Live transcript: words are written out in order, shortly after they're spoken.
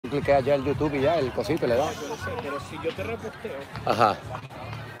cliqueas ya el YouTube y ya, el cosito le das. Yo lo sé, pero si yo te reposteo, Ajá.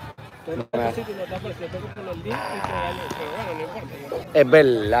 tú no te aparece, no te aparece, yo tengo que poner el link y te da, pero bueno, no importa. Es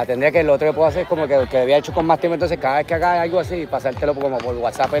verdad, tendría que lo otro que puedo hacer es como que había hecho con más tiempo, entonces cada vez que haga algo así, pasártelo como por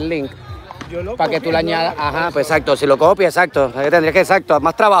WhatsApp el link, para que tú le añadas, ajá, pues exacto, si lo copias, exacto, tendría que, exacto,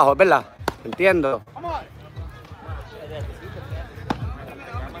 más trabajo, es verdad, entiendo.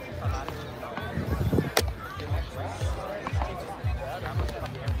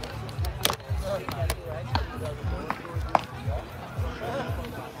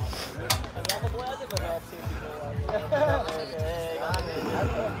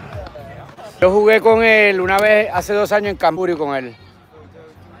 Yo jugué con él una vez hace 2 años en Camburio con él.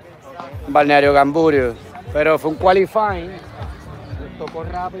 Balneario Camburio. Pero fue un qualifying. Tocó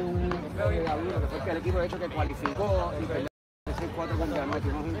rápido un que fue el equipo de hecho que cualificó y perdió 4 contra 9.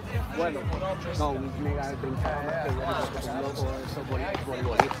 Bueno, no, un mega brincado más que bueno, porque un loco eso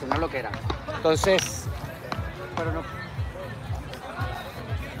voleibolista, no es lo que era. Entonces, pero no.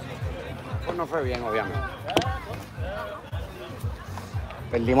 Pues no fue bien, obviamente.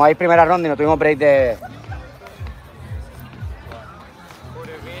 Perdimos ahí primera ronda y no tuvimos break de...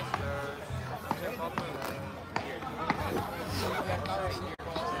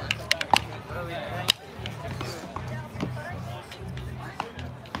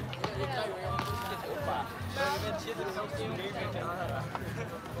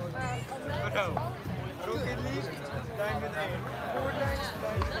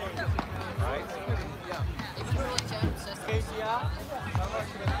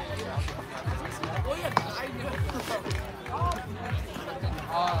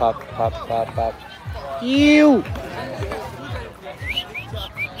 Pap. ¡Iu!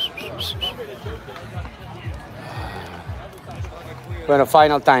 Bueno,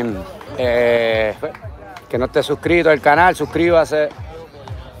 final time. Que no esté suscrito al canal, suscríbase.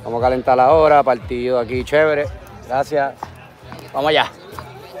 Vamos a calentar la hora, partido aquí chévere. Gracias. Vamos allá.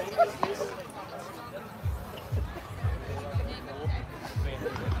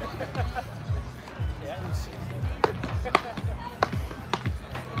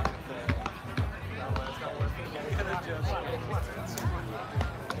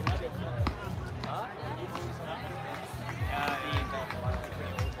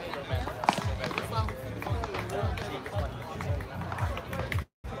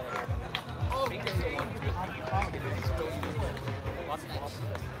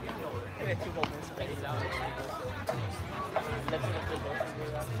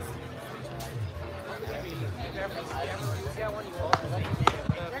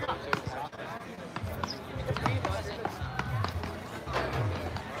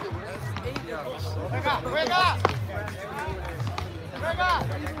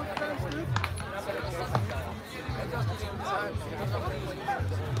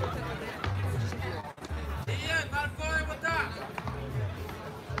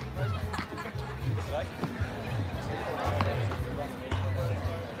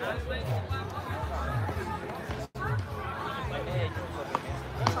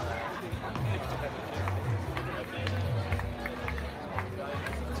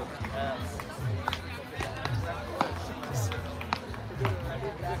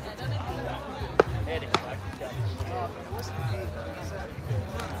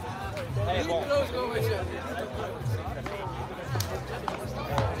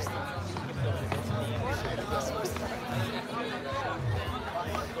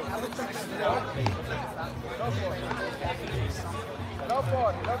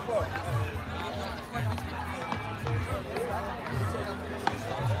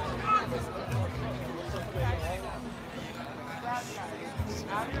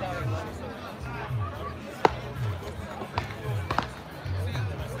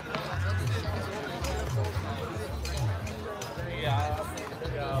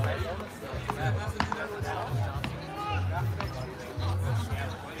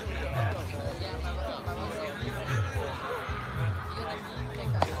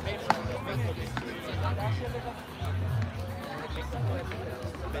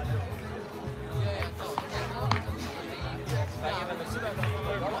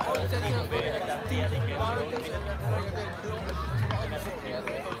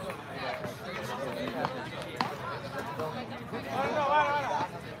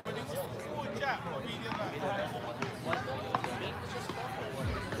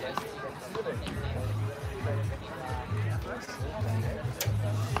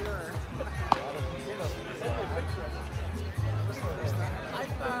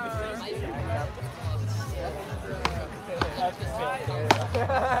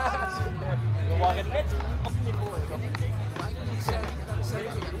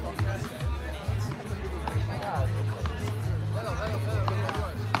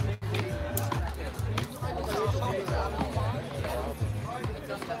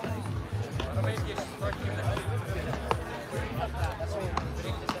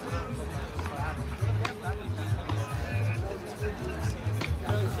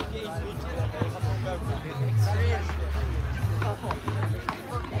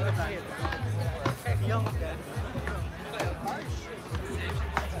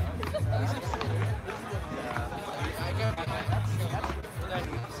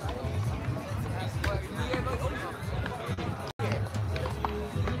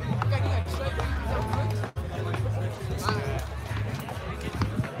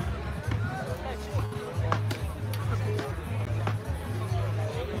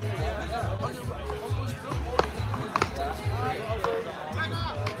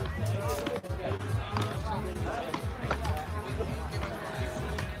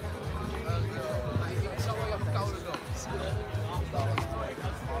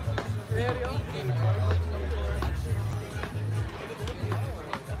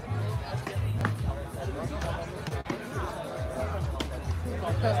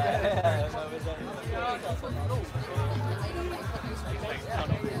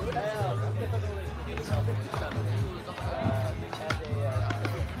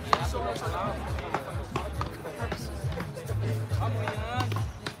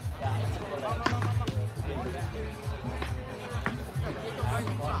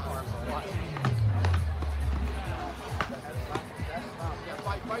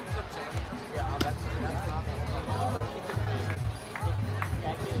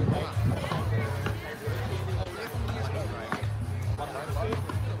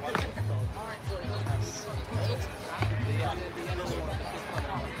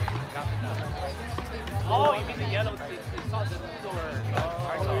 Oh, you mean the yellow? It's not the door.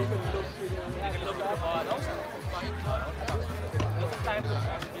 You can look at the bottom.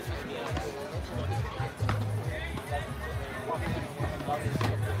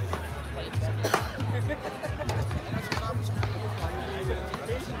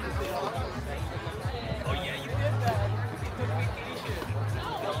 Oh yeah, you did that. You took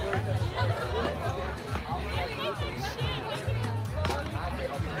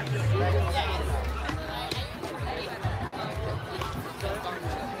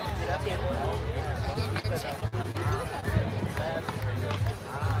vacation.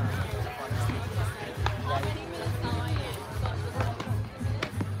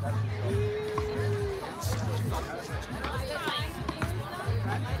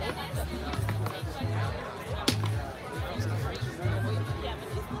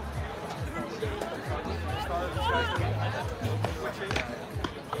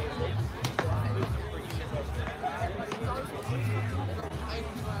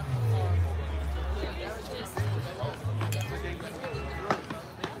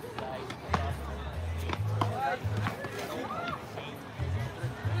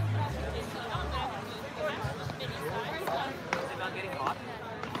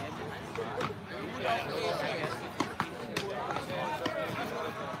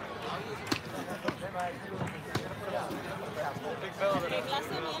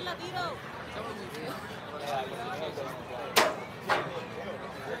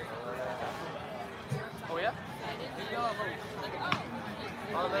 Oh yeah?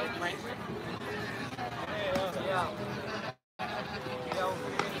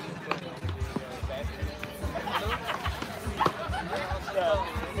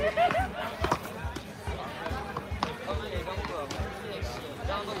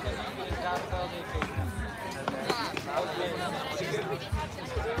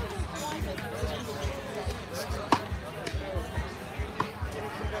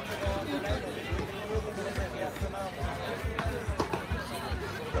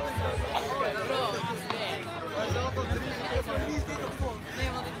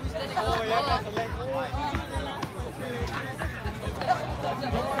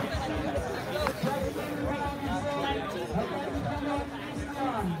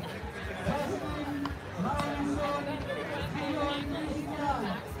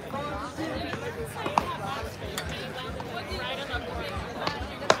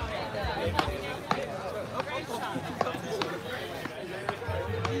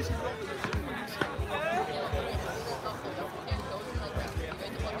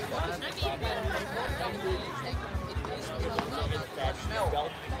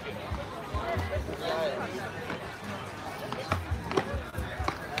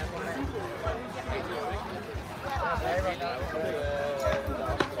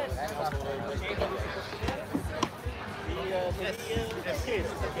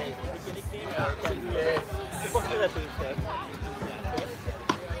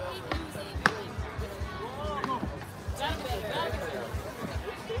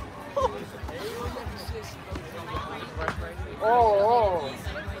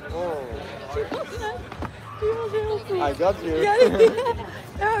 I got you.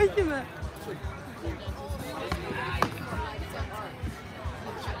 Ja, weet je me.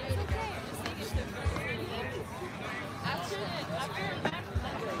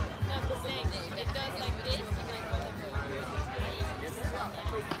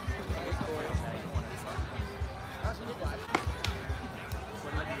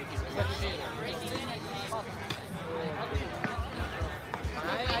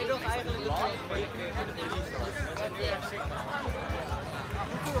 Hij doet eigenlijk de twee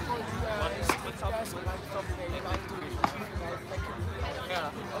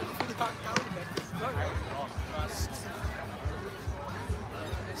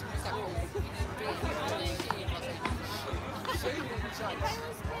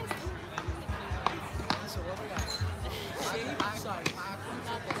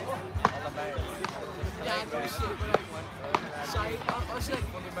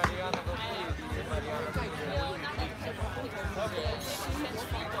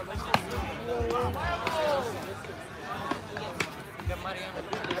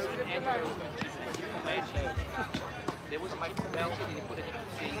There was my belt and they put it in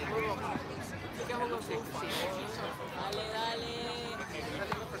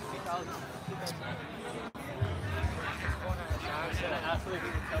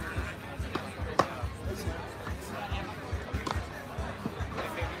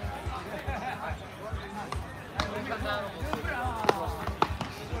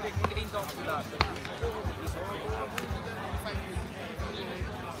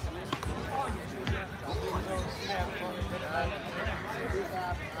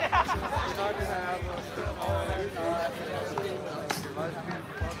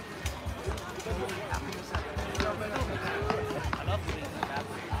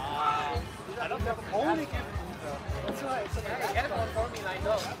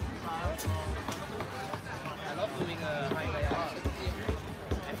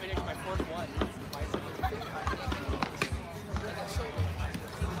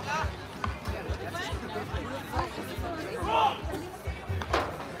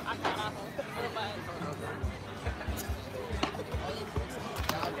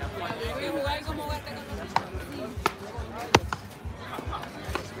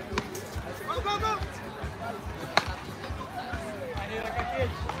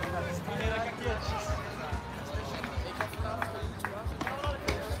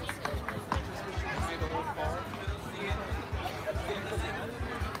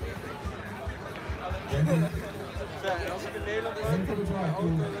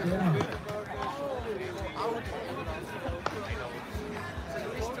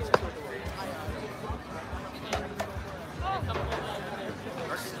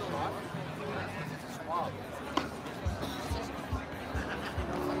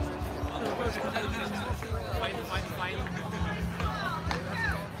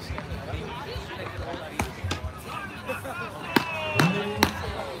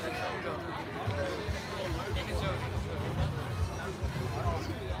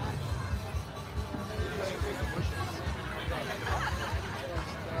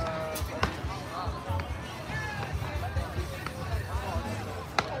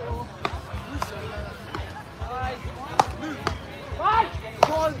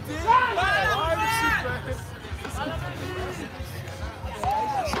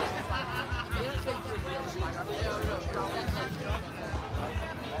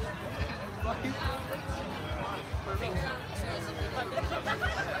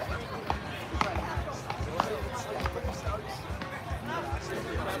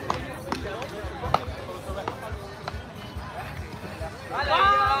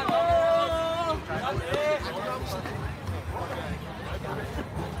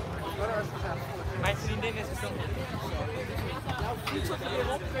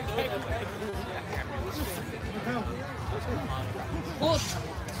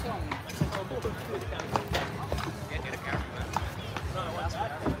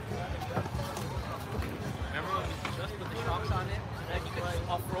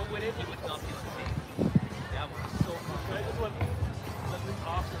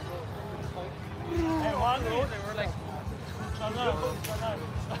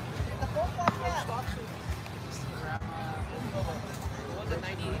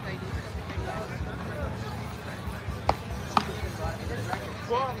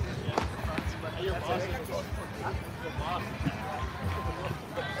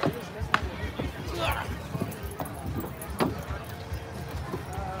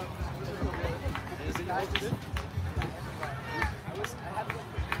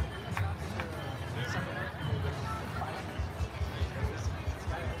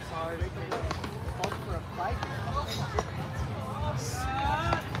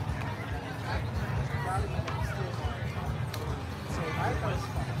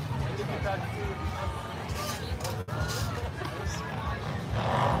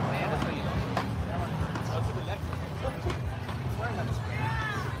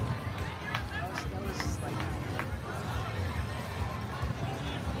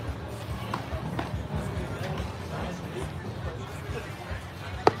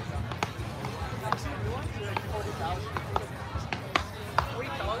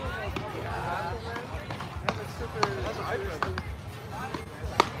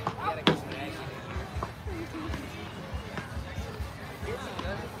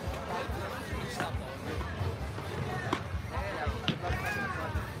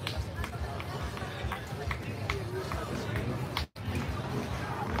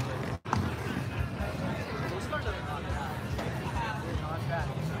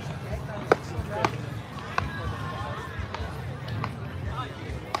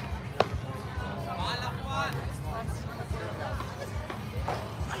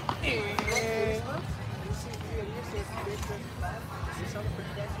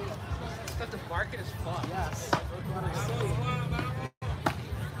Because the market is fucked. Yes.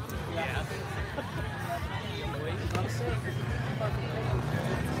 Yeah.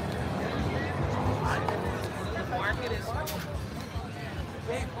 The market is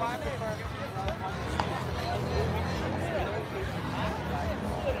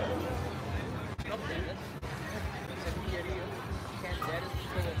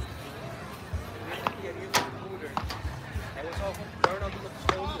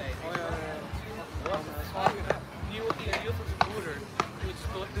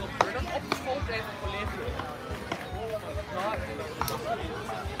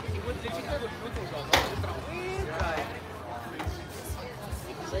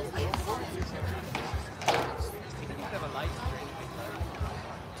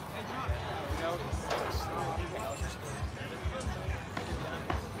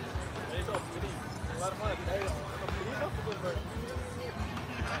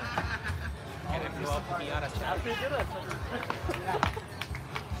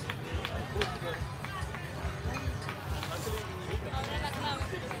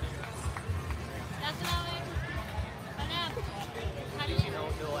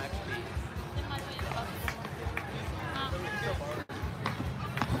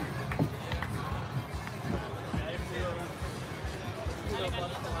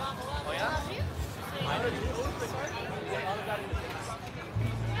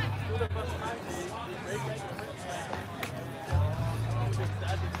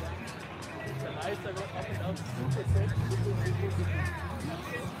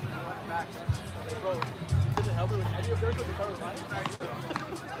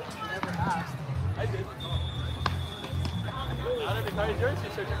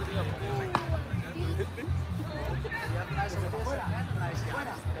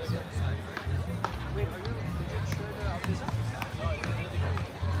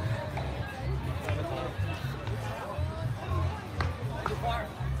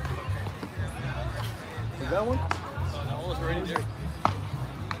that one? almost ready there.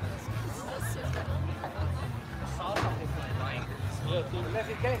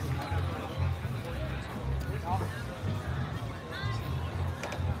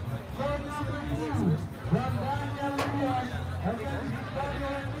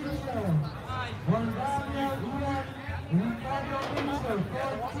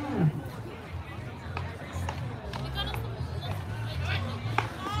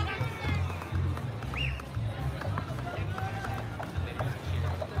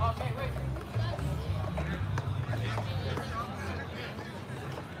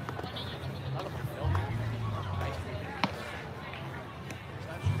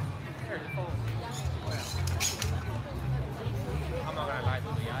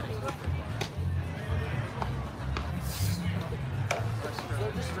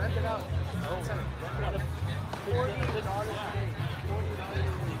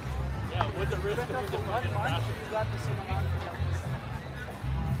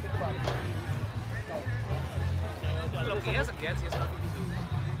 Look, he has a Gets, he has nothing to do.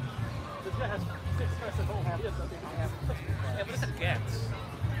 This guy has 6 cars at home, he has nothing to do. Yeah, but it's a Gets.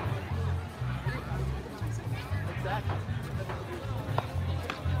 Exactly.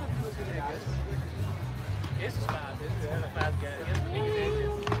 This is fast, this is a fast Get. He has big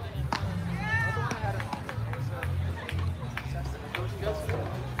engines. Another one I had at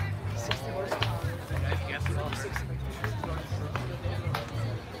 60 horsepower. That guy's Gets it all. 60.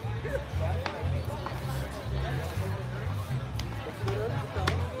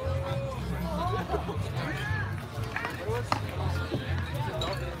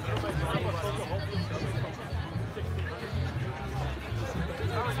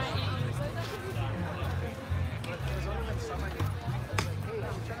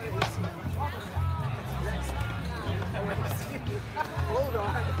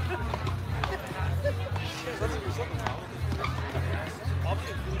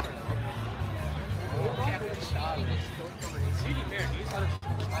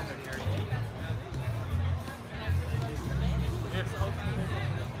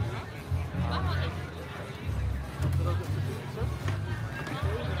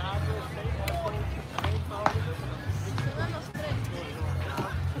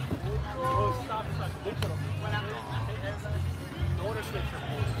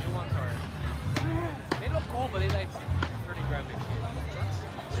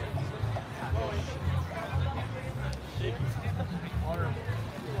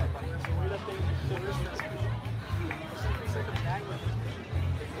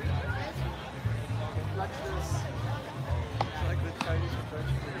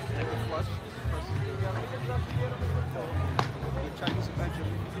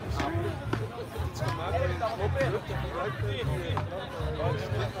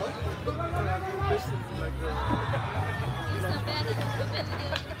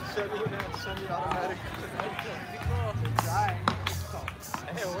 Semi-automatic.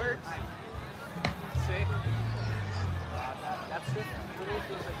 Hey, it works. See? That's it. Literally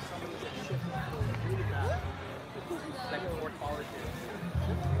feels like somebody was shifting really bad. It's like a fourth power shit.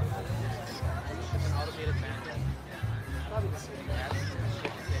 It's an automated manual. Probably the same.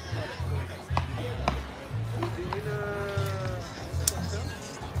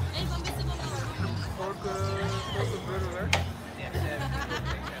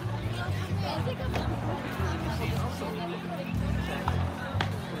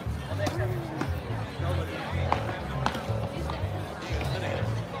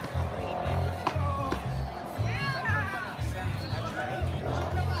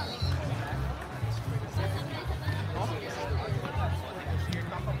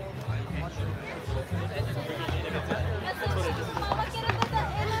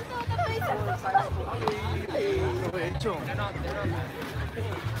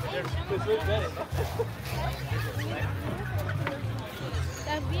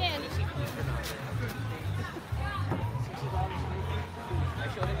 ¿Estás bien? I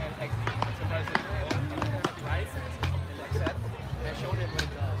showed it at like surprised right? And like said, I showed it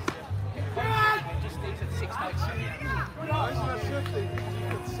like it just stays at 6 times. Why is that shifting?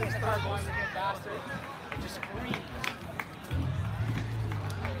 It's 6 The car going to get faster. It just screams.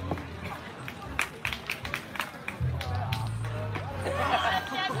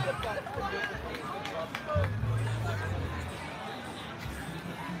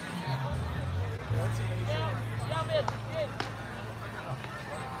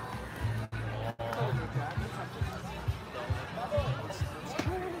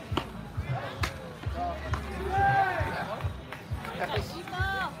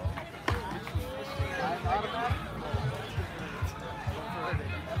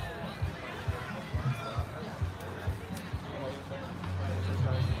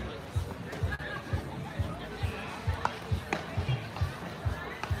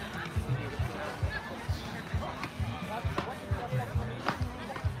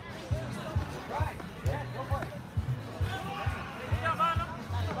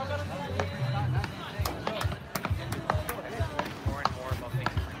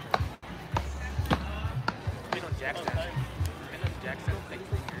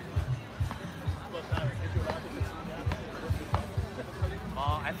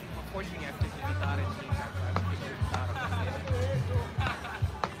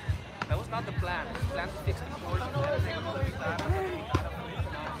 That was not the plan. The plan to fix the course. I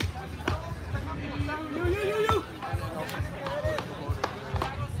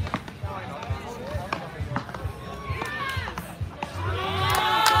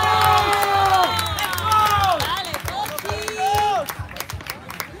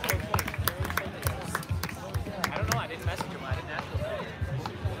don't know. I didn't message him. I didn't ask him.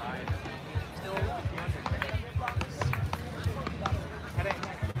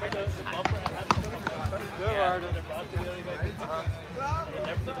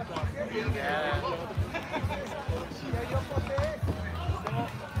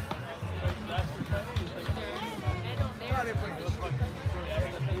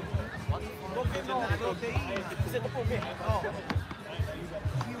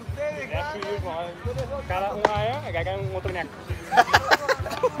 Cada uma é, agora um outro neco.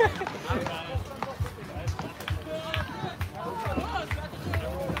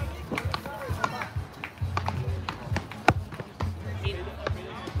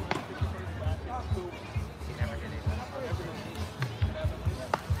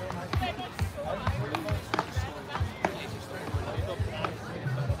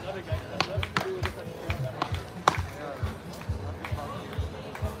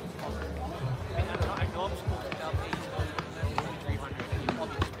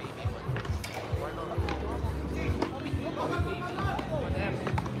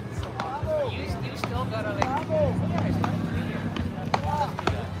 You still gotta like, yeah, it's not clear.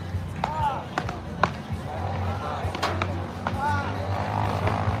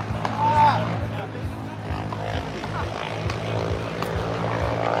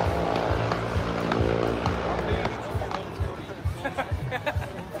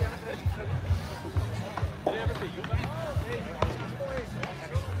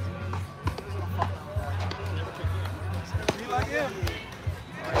 Be like him.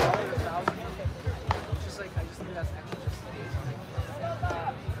 Just like, I just think that's actually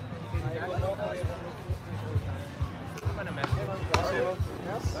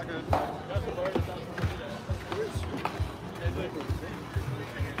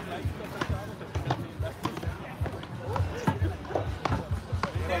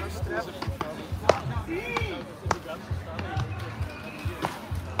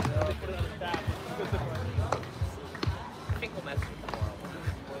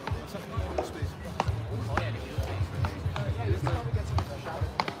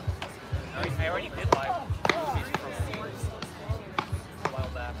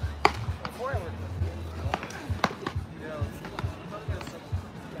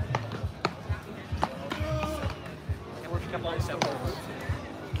kept all the samples.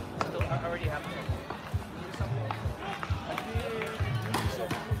 Still, I already have them.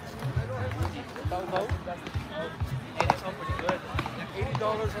 Hey, they sound pretty good. $80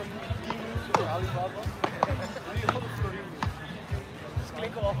 on Alibaba.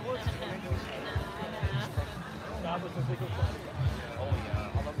 Klinken wel goed. Ja, dat is een dikke kwart. Oh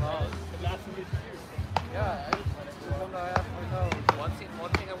yeah. Allemaal. De laatste beetje duur. Yeah, I don't know.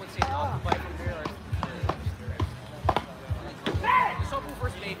 One thing I would say not to buy from here are the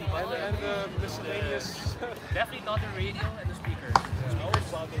subwoofers maybe, but And the miscellaneous. definitely not the radio and the speakers. Always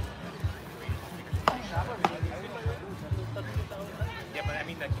bug it. Yeah, but I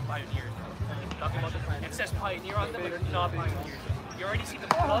mean like the Pioneers. Talking about the, it says Pioneer on them, but they're not Pioneers. You already see the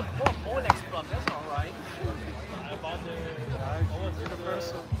plug? Molex plug, that's alright. I bought the almost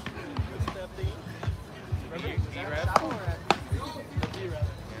universal step thing. Remember? D-Rev? The D-Rev.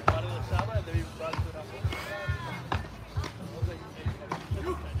 Bought it in the shower and then we brought it to the house. I was like,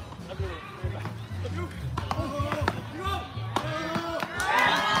 I'm doing it.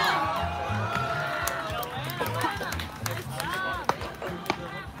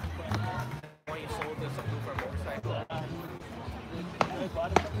 When you sold the subwoofer motorcycle. I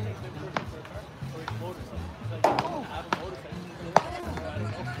bought it for the same person for a car or a motorcycle. It's like, I have a motorcycle. I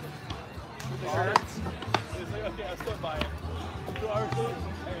don't know. It's like, okay, I'll still buy it. 2 hours later,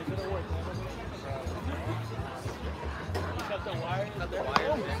 hey, it didn't work. You cut the wire. Cut the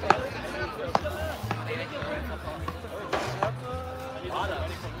wire.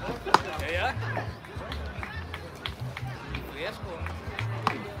 Yeah? Yes, cool.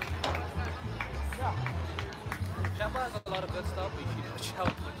 Java has a lot of good stuff, but you should watch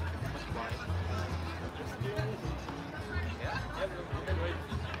out what you buy. Yeah?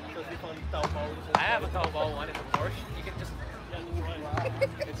 I have a Taobao one, it's a Porsche. You can just...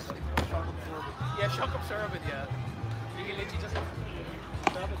 It's shock absorbent. Yeah, shock absorbent, yeah. You can literally just... Yeah.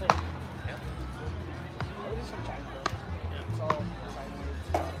 Everything's from China, though. It's all China.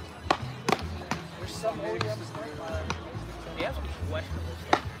 There's some OEM stuff. They have some questionable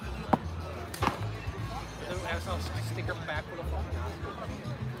stuff. They have some sticker pack full of fucking assholes.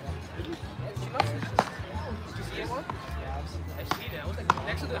 Did you see it one? Yeah, I've seen I've seen it. I was like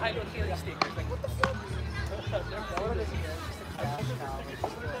next to the Hydro Killing stickers. Like, what the fuck? What is it? It's just a cash cow.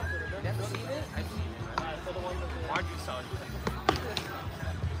 You never seen it? I've seen it. Margie saw it.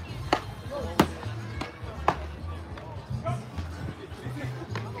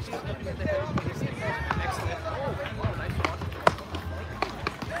 Next to it. Oh, nice one.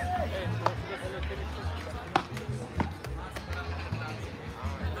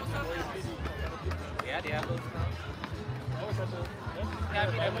 Yeah, they have those now. Yeah, I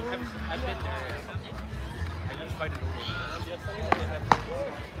mean, I've been there. I just buy the noodles.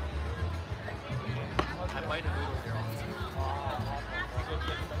 I buy the noodles there often.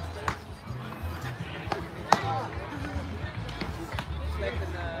 It's like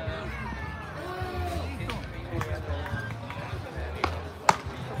in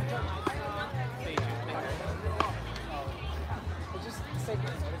It's just the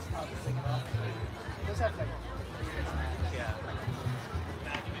Sickmen, but it's not the Sickmen. It does have like... yeah.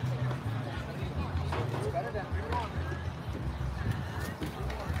 It's better than...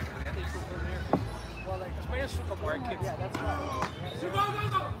 Well, like... It's my supermarket. Yeah, that's right. I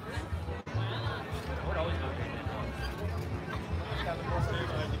would always go there.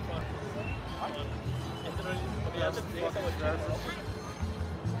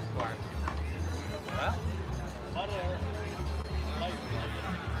 Huh?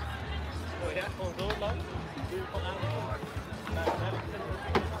 Oh, yeah?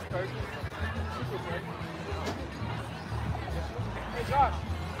 Hey, Josh!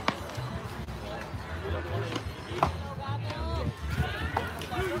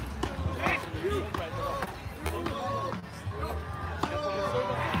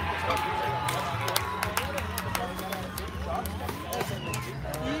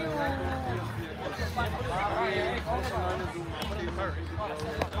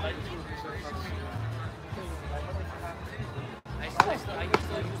 I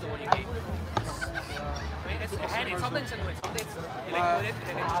still use the one you gave me. I mean, it's handy. Sometimes it's annoying. Sometimes you like put it and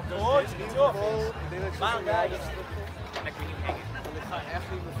then it just does this. Like when you hang it.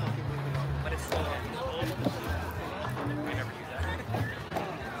 But it's so handy. I never use that.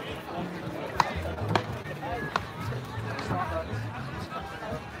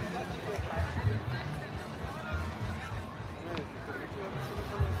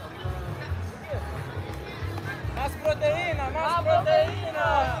 Más proteína, más proteína.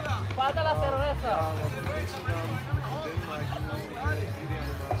 Falta la cerveza.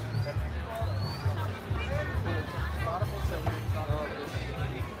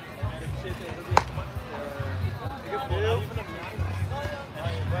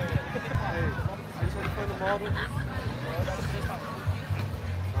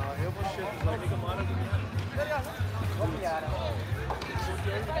 mica mano di mano. That's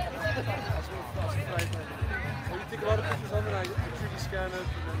surprised me. Well, you take a lot of pictures of it, I 3D scan it,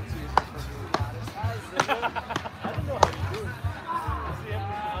 and then it's easy. I don't know how you do it. You see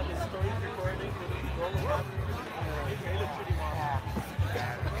everything on the stories recording, and all the time. You made a 3D model.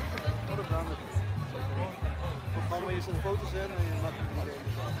 What a brand. Van waar je zet foto's in en je maakt een 3D.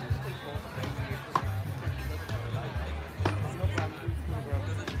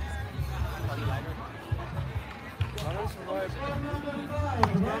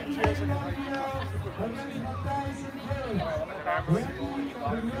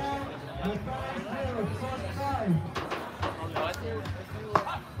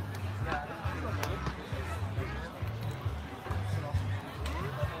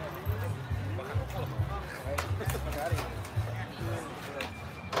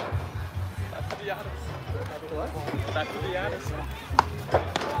 Back to the Addis.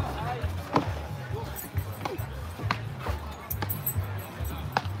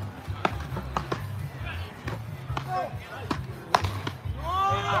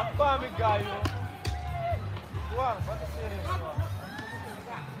 Fame, Gaio. Guarda, quanta seria qua.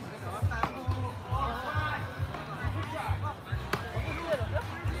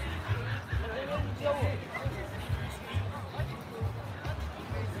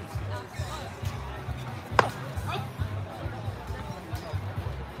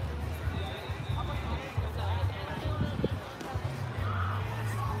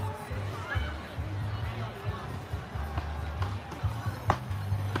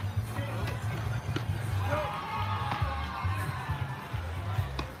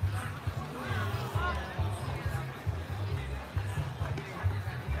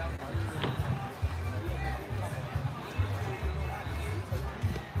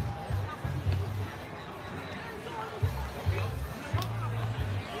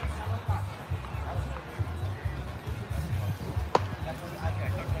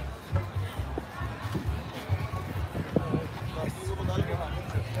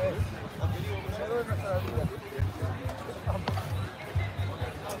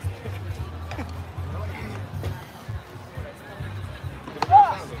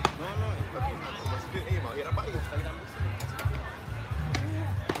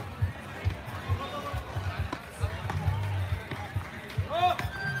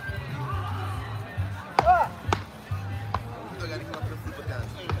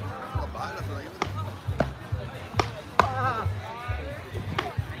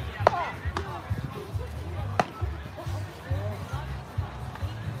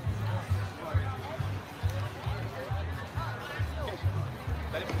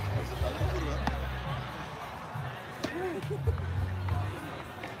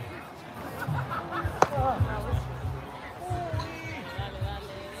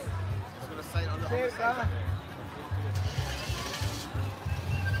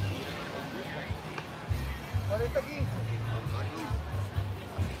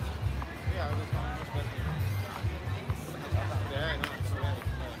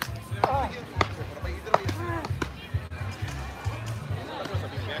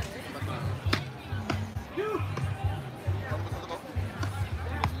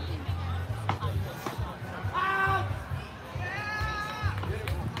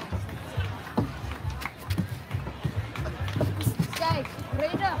 Kijk,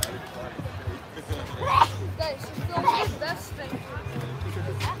 Rivera. Kijk, ze filmen het beste.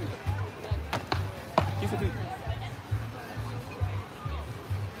 Kies het u.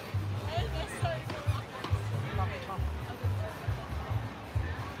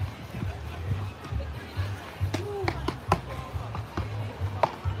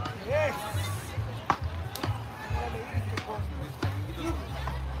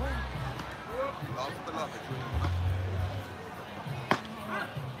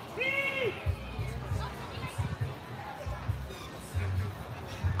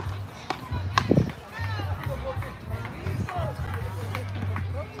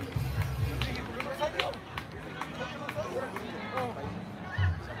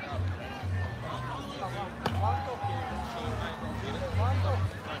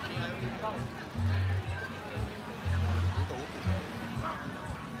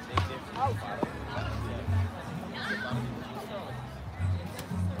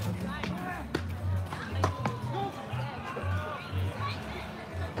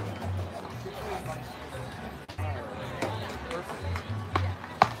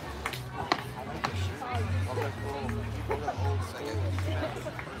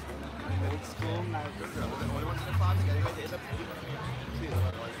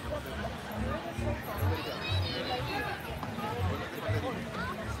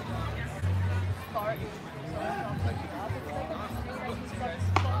 And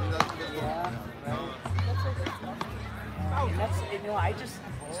that's, you know, I just,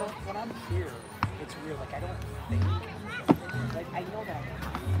 so when I'm here, it's weird. Like, I don't think, like, I know that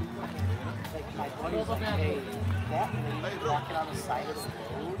like, my buddy's like, hey, that lady walking on the side of the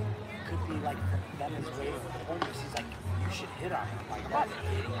road could be like them as way homeless. He's like, you should hit on her. I'm like, what?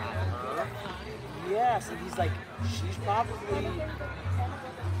 Hitting on her? Yes, and he's like, she's probably,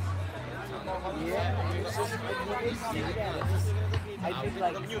 yeah, it's just, like, when they say that, it's just, I'd be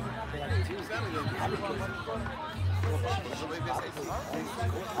like, dude, I'm like, you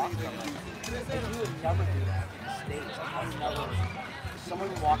would never do that in the States. I would never.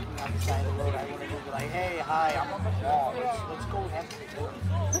 Someone walking on the side of the road, I wouldn't be like, hey, hi, I'm on the wall. Let's go have some dinner.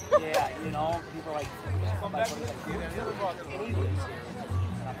 Yeah, you know, people are like, my buddy's like, you're anyways here.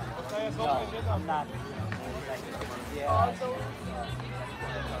 And I'm like, no, I'm not. Like, yeah.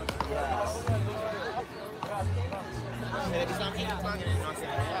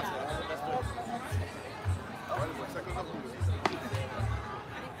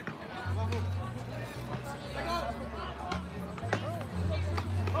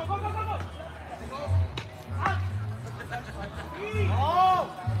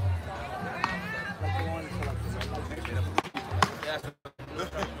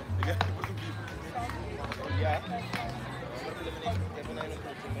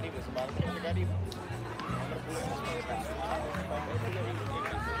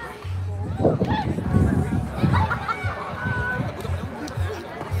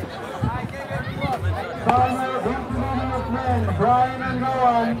 Brian and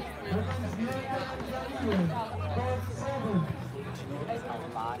Noah.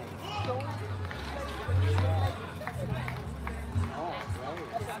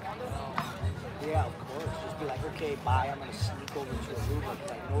 Yeah, of course. Just be like, okay, bye. I'm gonna sneak over to Aruba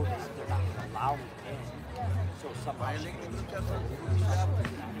because I know they're not gonna allow me in. So somehow.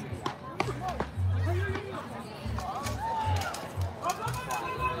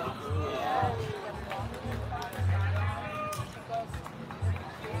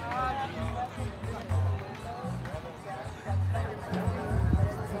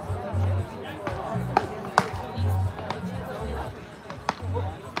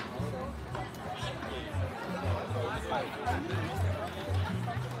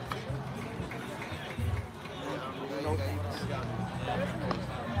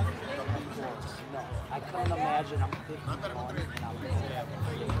 I can't imagine I'm 51 and I'm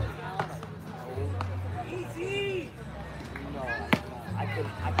easy. No, I could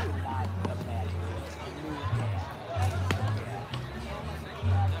not imagine it.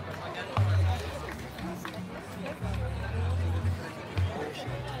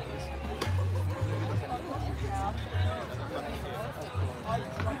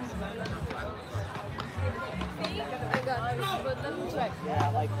 Yeah,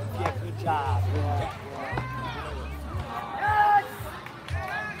 like, yeah, good job. Yeah.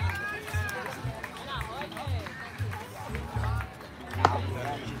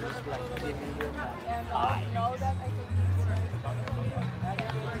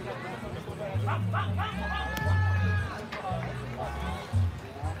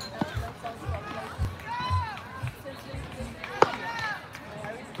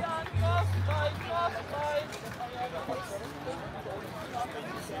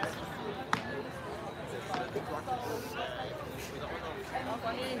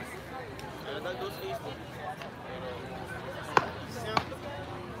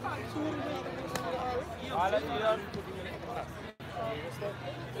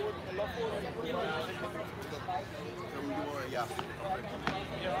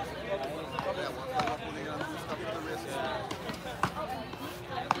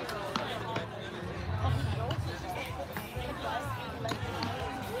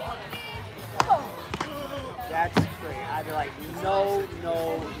 That's great. I'd be like, no,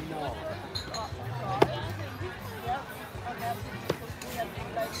 no, no.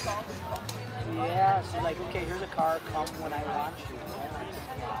 Yeah, so like, okay, here's a car, come when I want you.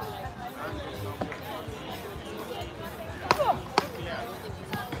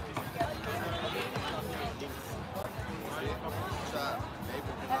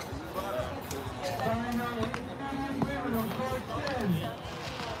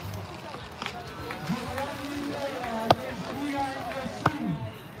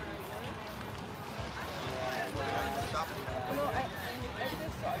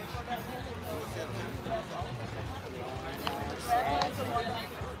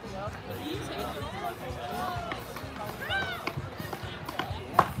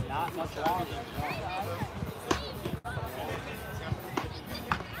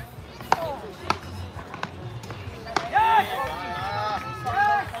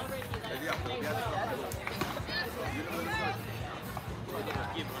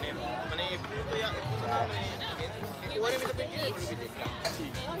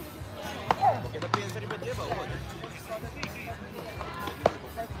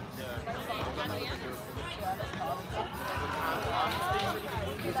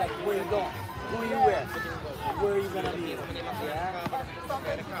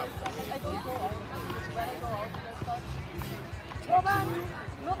 Look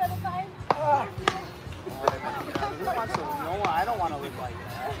at the time. Who wants to? No one. I don't want to live like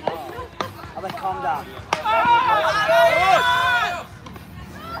that. No. I'm like, calm down.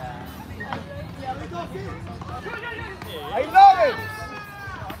 I love it!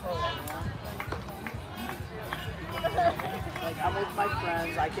 Like, I'm with my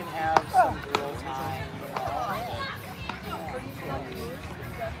friends. I can have some girl time.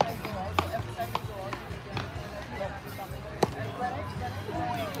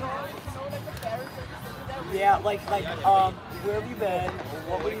 Yeah, like, where have you been?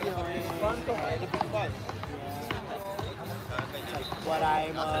 What were you doing? But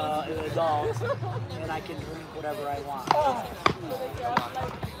I'm an adult and I can drink whatever I want.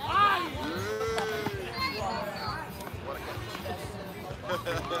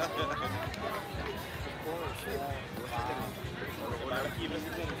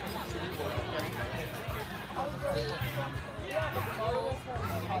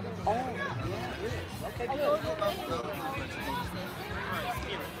 Oh, yeah, it is. Okay, good.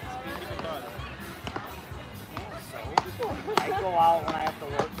 I go out when I have to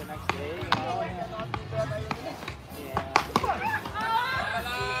work the next day, you know? Yeah.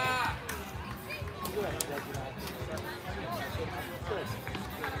 Good. Good.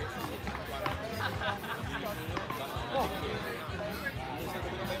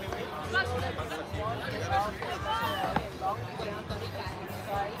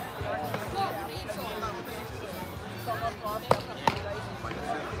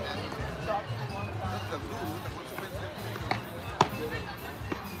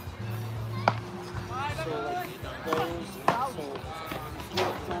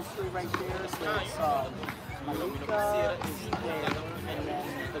 Those three right there, so it's Malika is there, and then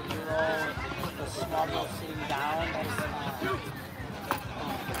the girl, the small girl sitting down, that's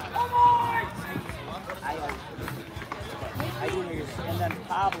I do know yours. And then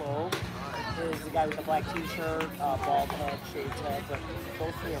Pablo is the guy with the black t-shirt, bald head, shaved head, but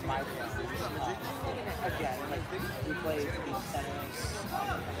those three are my friends. Again, like, we play beach tennis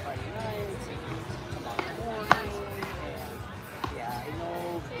on Friday nights, and tomorrow morning, and yeah, I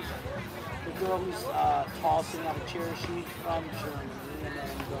know the girl who's tall sitting on a chair, she's from Germany, and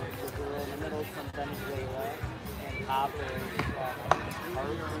then the girl in the middle is from Venezuela, and Pablo is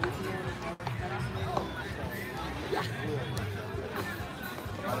Peruvian.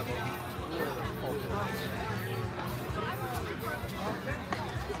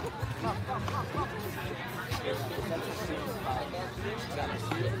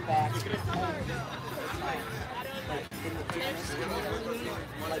 So,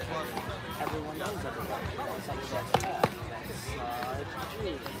 like everyone knows everybody. That's like that's true.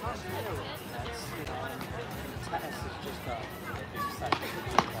 That's tennis is just such a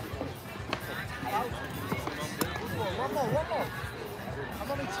one more.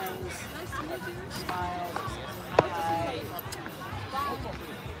 Everybody sings, everyone smiles, hi.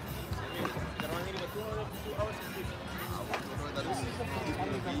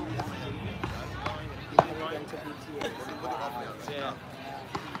 To BTA. Wow. Yeah.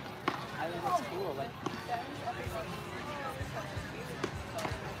 I think that's cool. Like,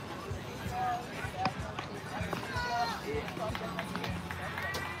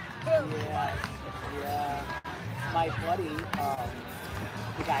 yeah. My buddy,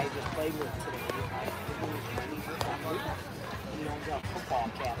 the guy I just played with today, he owns a football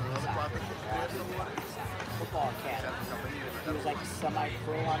academy. Football academy. He was like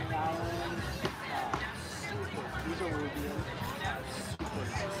semi-pro on the island. He's a Rubian, super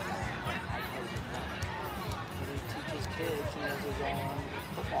nice guy. And he teaches kids, he has his own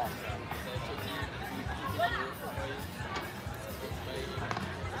football club.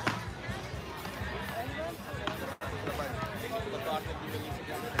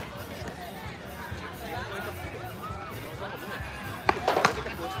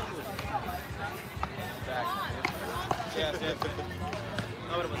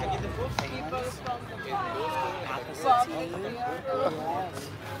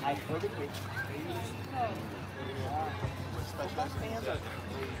 I heard it.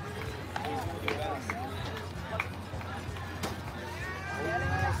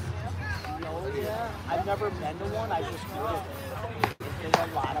 I've never been to one. I just heard it. There's a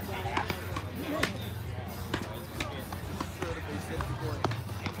lot of passion.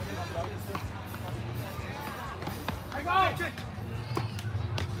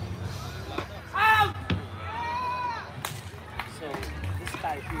 So this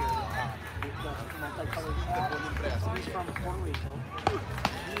guy here, with the multicolored hat, he's from Puerto Rico.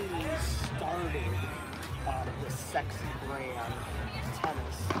 He started the sexy brand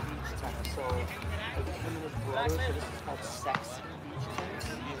tennis So like him and his brother, so this is called Sexy Beach Tanks.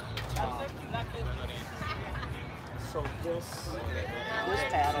 So this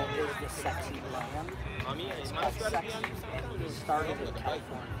paddle is the Sexy brand. It's called Sexy, and he started in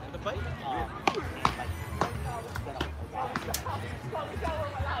California. Like, it's been a while.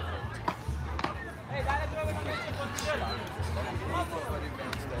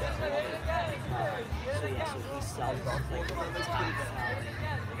 So yeah, so he sells like the top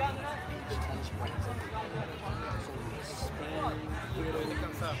beach tennis brands. So Spain, Italy,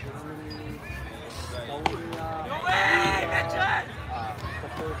 Germany, Estonia, the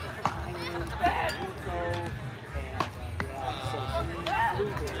Philippines, Thailand, Rico, and yeah, so he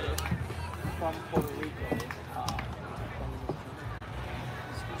flew there from Puerto Rico.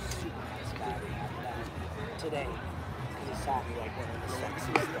 He's a super nice guy. Today, because he saw me like one of the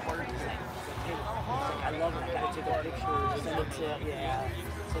sexiest parts. He's like, hey, I love it. I gotta take a picture. Send it to yeah.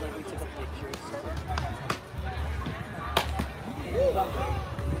 So like we took a picture. So.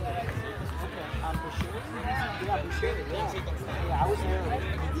 Boucher? Yeah, Boucher, yeah. Yeah, I was there.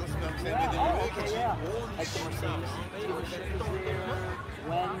 Yeah, oh, okay, yeah. Like the Mercedes dealership was there,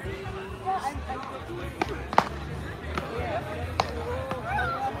 Wendy.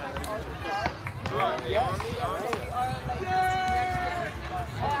 Yes, okay,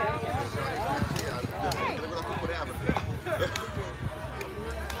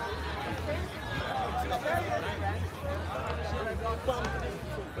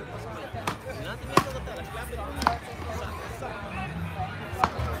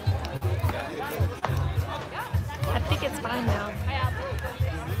 I think it's fine now.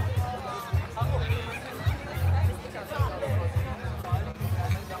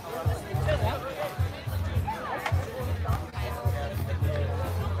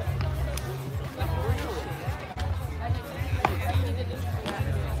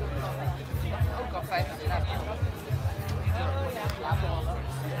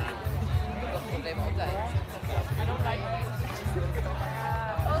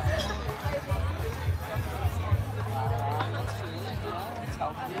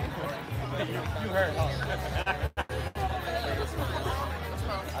 You heard.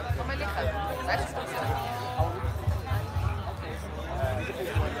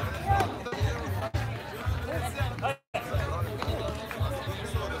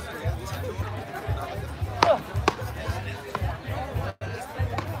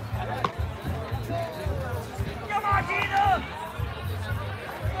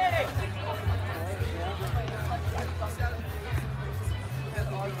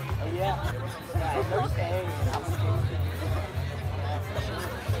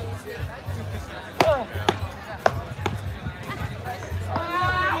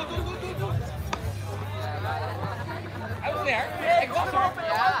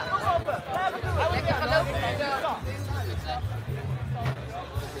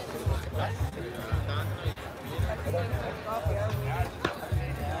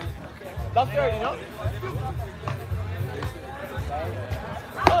 That's dirty, no?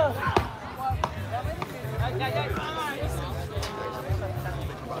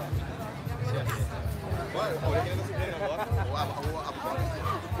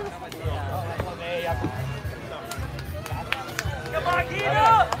 Come on, Gino!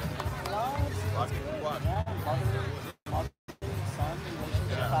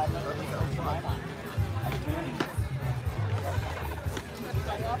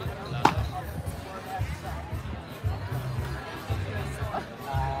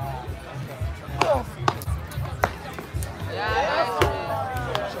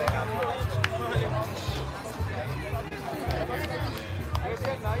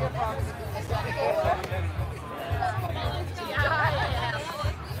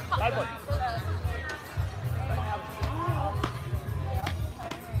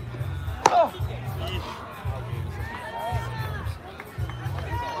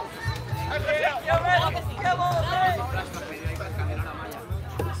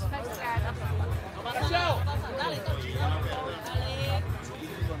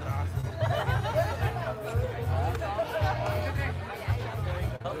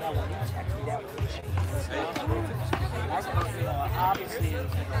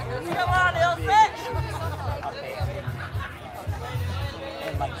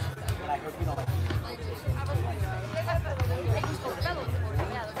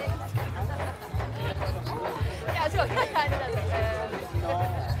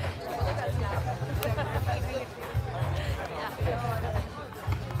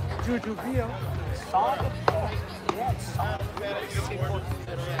 Juju Vio. Saw it. Yeah, it's saw it.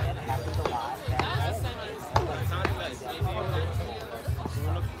 And happened a lot.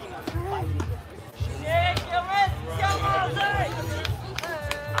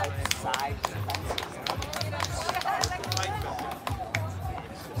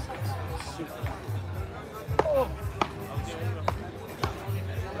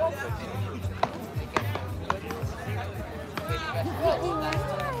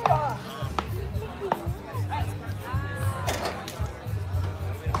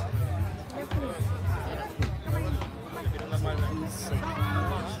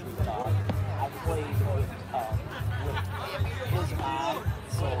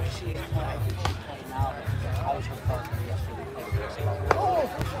 I was her partner yesterday.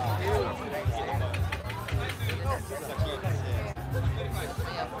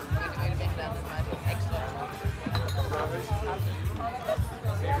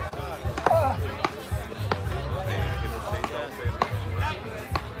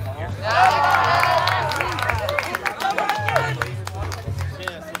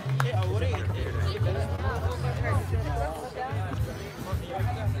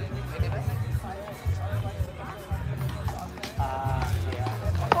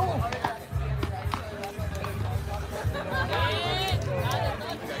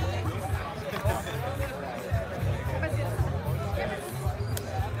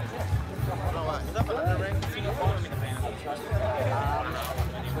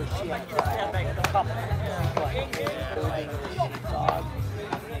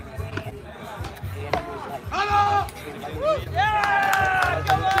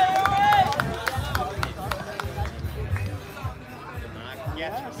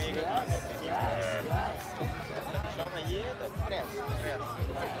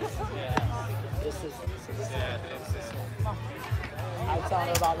 I was telling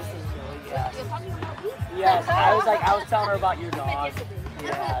her about this is really yes. I was telling her about your dog.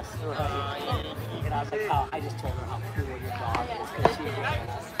 Yes, right. And I was like, I just told her how cool your dog is because she's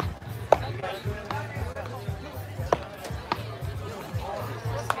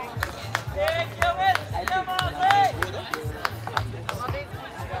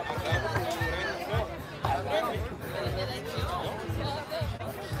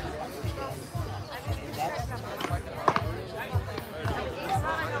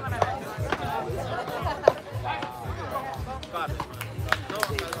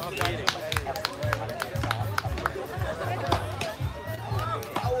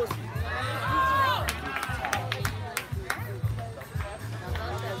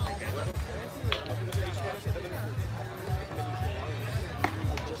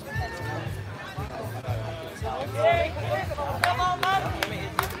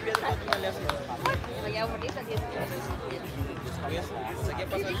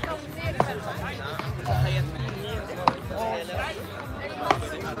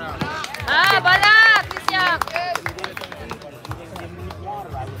banat! Christian!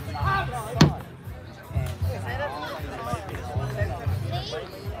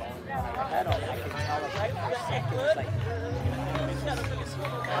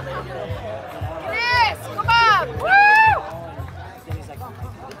 Chris, come on! Woo!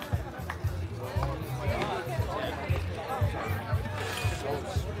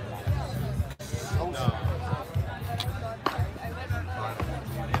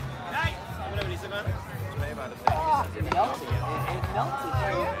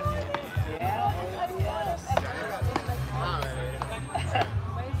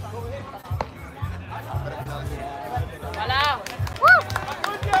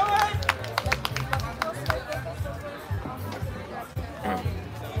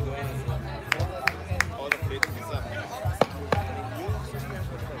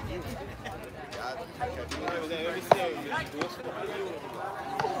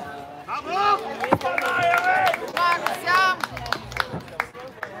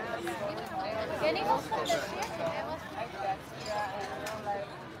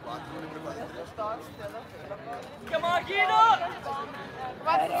 Come on, Guido!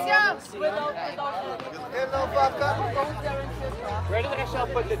 Where did Michelle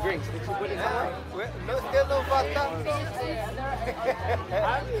put the drinks? Did she put it somewhere? No, still no vodka.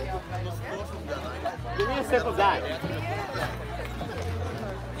 Give me a sip of that.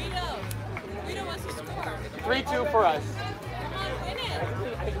 3-2 for us.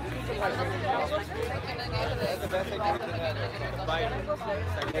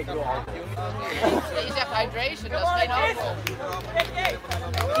 Je zegt hydration, dat is geen alcohol.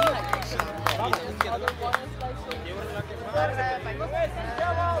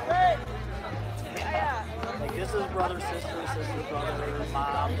 Like this is brother, sister, brother,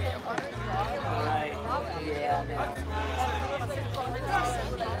 mom. Right. Yeah.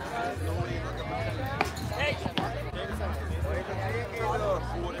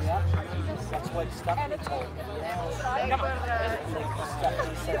 That's what Stephanie told me.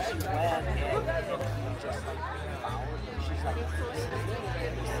 Stephanie said she went and we just like found her. She's like, this is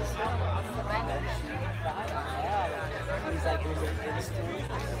and then she got it. He's like, there's an instant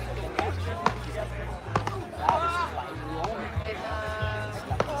connection. She's like, wow, this is my new owner.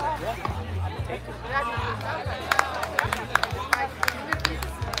 Stephanie's like, yeah, I'm taking it.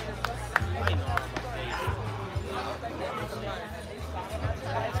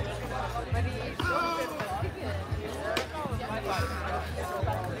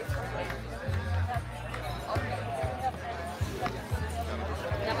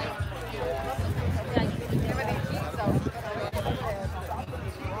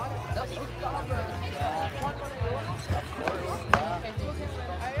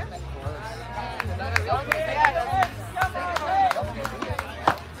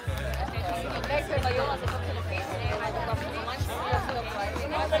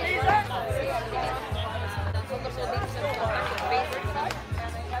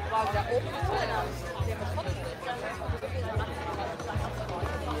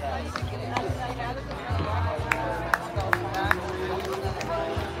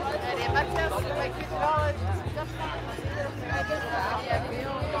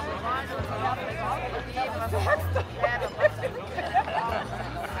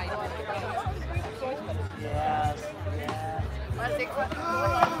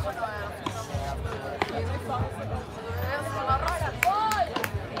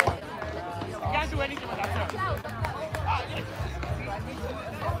 Can't do anything with that, yeah,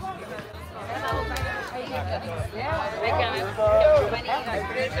 baby. Can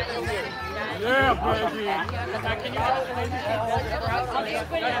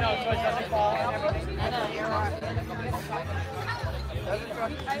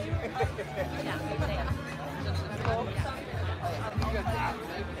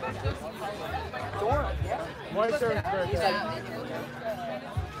my turn first.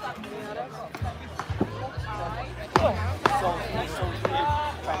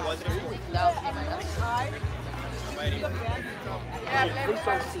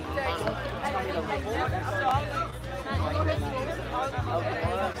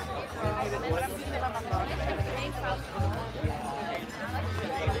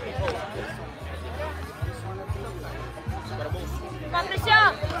 Patricia!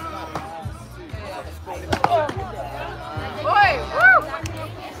 Oi!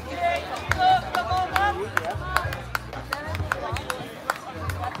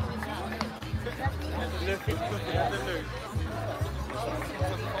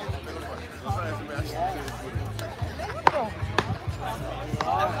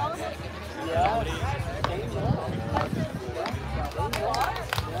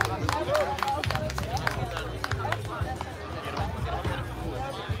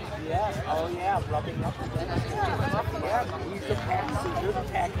 Oh yeah, rubbing up. Yeah, he's the pack, so you're the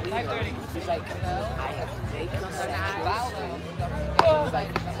pack leader. He's like, I have to make them sexual. He's like,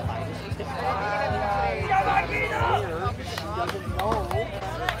 she doesn't know.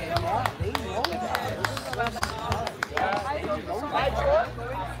 Yeah, they know that. Yeah, they know that.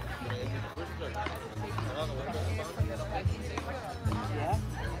 Yeah.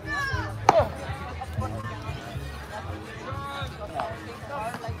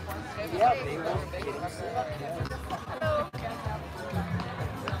 Yeah, they were getting sick.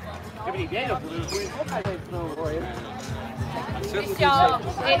 Christian,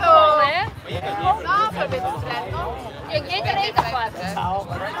 è no, per BT50. Dietro lei da parte.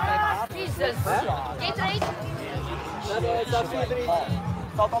 Jesus. Dietro lei.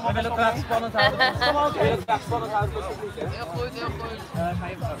 Valt allemaal best wel graag spannend houden. Kom maar, oké. Graag spannend houden voor het publiek, hè? Heel goed, heel goed.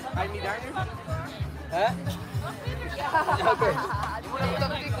 Ga je niet daar nu? Hè? Ja, oké. Je moet ook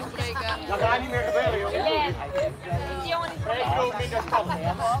tactiek bespreken. Dat gaat niet meer gebeuren, jongen. Die jongen niet Nee, ik wil minder spannend.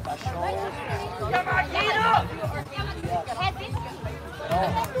 Ja, maar Gino! Het is...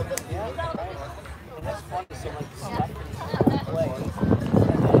 And that's fun to see like stuff play. And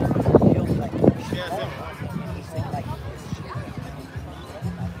then it feels like he's thinking like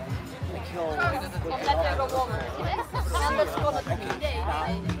Omdat we gewonnen. Anders kon het niet. Nee,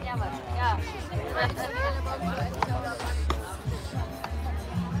 jammer. Ja.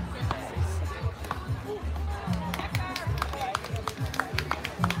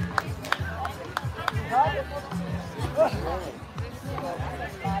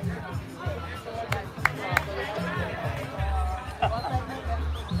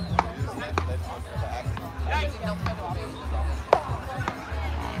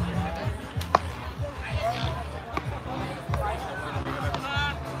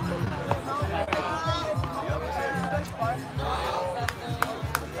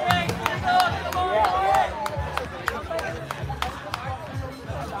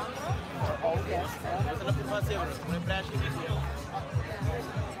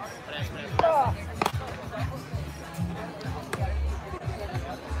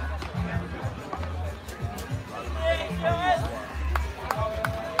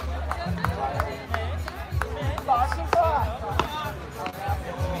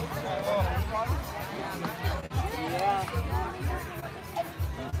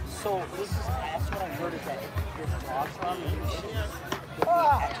 So this is that's what I heard is that your dogs are on leashes. They'll be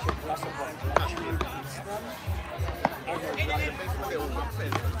extra aggressive when you release them, and they're running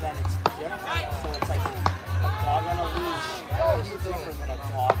then it's different. So it's like a dog on a leash is different than a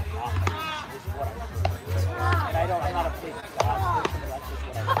dog off a leash is what I heard. And I'm not a big dog person, but that's just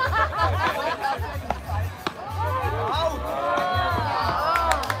what I heard.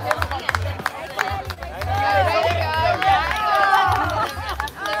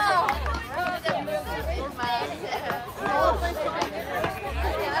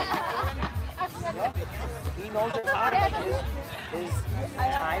 He knows it's hot, like his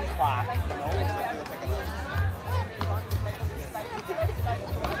time clock, you know.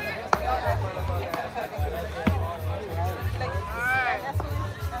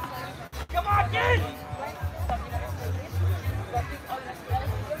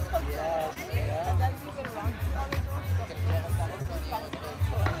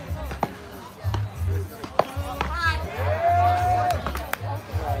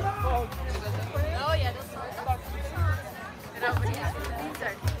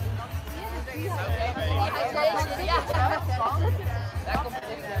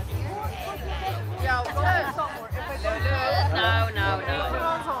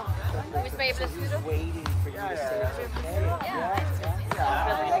 he's waiting for you to say it's okay.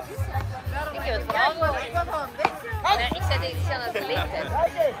 Ik heb het vooral gehoord. Nee, ik zei tegen Christian dat het leeft.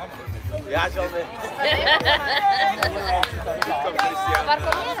 Ja, zo mee. Waar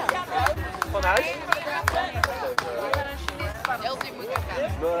kom je dan? Van huis? Heel diep moet gaan.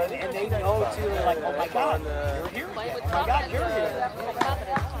 And they know too, like, oh my god, you're here. Maar je moet Oh my god, you're here.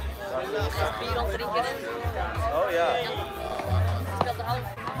 bier ontdrinken en Oh ja. speelt de half.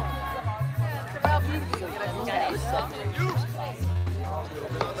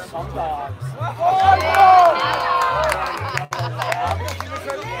 Some dogs.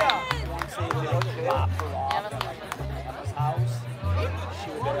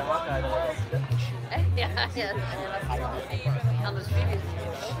 Ja, ja. Anders vind je het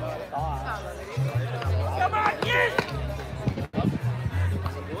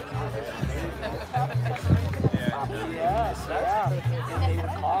Yes, yeah. And they would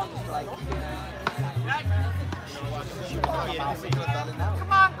call and like,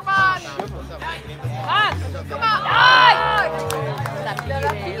 Come on! Dat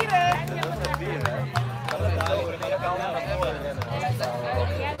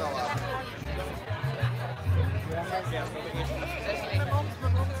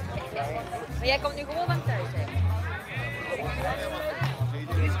maar jij komt nu gewoon van thuis, hè?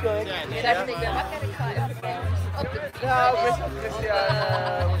 he's good. Je dacht, ik ben wakker, ik ga even op de... Ja, ook met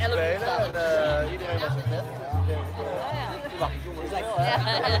Christian moest spelen en iedereen was het net.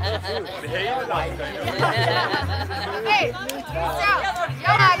 De hele dag. Hey, Christian!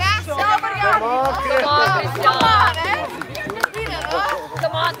 Ja, hè? Zomer, ja! Come on, Christian! Come on, hè?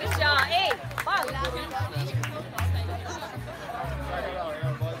 Come on, Christian! Hey, man!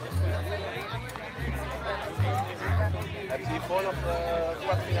 Hebben ze hiervoor nog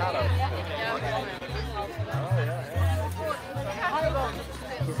kwartfinale?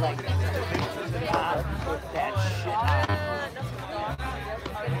 He's like, God, put that shit on.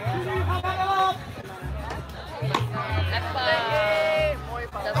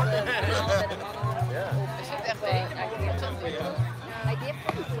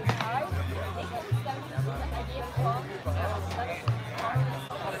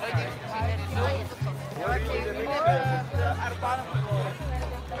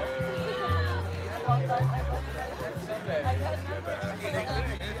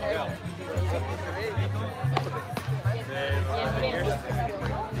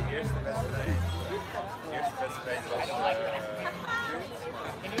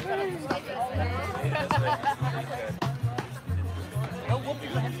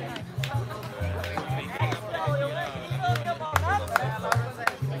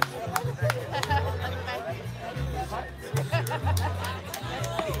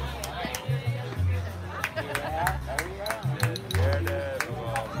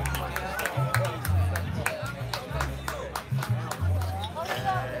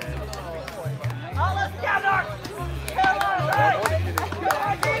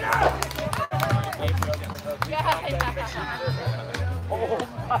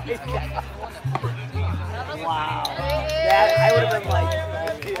 Wow. That, I would have been like,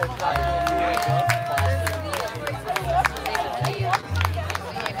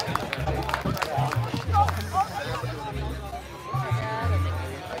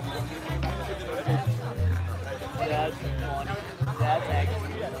 that's funny. That's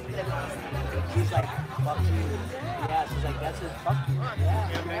actually, he's like, fuck you. Yeah, she's like, that's his fuck you.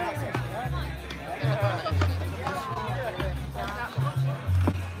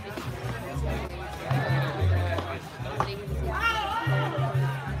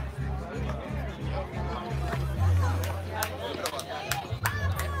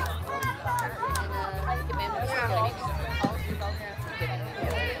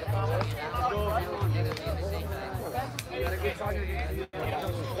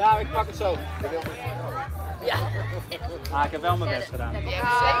 Ja, ik pak het zo. Ja. Ah, ik heb wel mijn best gedaan. Zeker,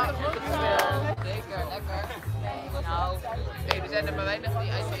 lekker. Nou, Nee, er zijn er maar weinig die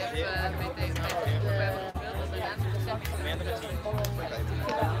ICF BT50 hebben gespeeld.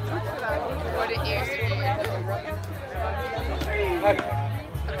 Voor de eerste keer.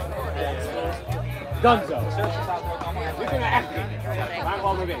 Dan zo. We kunnen echt niet. Waar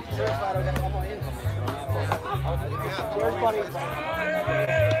gewoon mee weg.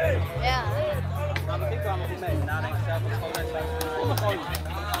 ja. Ik kwam er goed mee. Daarna denk ik zelf dat het gewoon net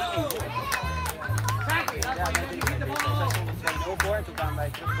ja, met de niet voor en toen kwamen wij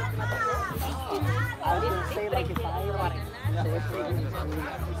terug. I was gonna say like if I like,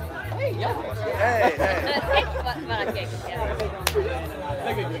 Hey, hey. Maar het kijkt,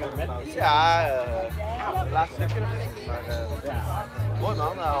 ja. Ja, de laatste stukje nog niet. Maar, Mooi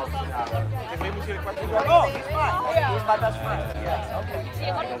man, nou. Ik weet misschien een kwartier. Oh, he's fine. He's my best friend. Yes, okay.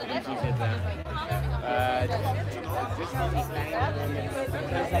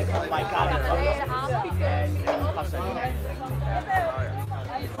 My God.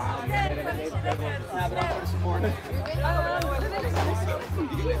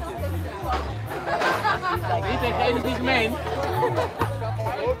 Niet degene die gemeen.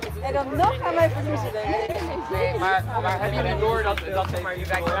 En dan nog gaan wij verliezen, denk ik. Maar heb je door dat zeg maar, je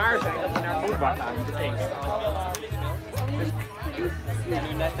wijk klaar zijn, dat je naar een voetbal gaat?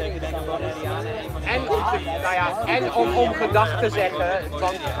 En om gedag te zeggen,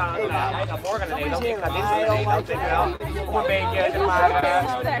 want we gaan morgen naar Nederland, ik ga dinsdag naar Nederland, zeg wel. Om een beetje, zeg maar,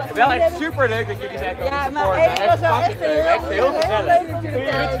 wel echt super leuk dat jullie zijn komen supporten. Echt fantastisch, echt heel gezellig.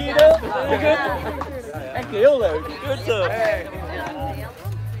 Echt heel leuk. Goed zo.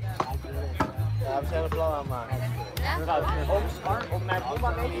 Ja, we zijn een plan aan het maken. Om naar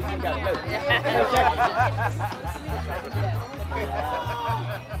voetbal mee te gaan. Ja, leuk.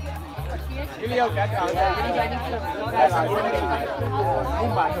 Jullie ook, hè, trouwens. Jullie zijn niet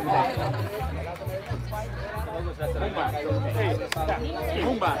Moomba. Moomba.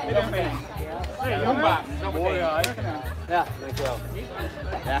 Moomba. Mooi, Ja, dankjewel.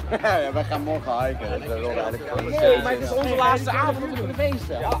 Ja, wij gaan morgen hiken. Dat is wel eigenlijk. Nee, maar het is onze laatste avond voor de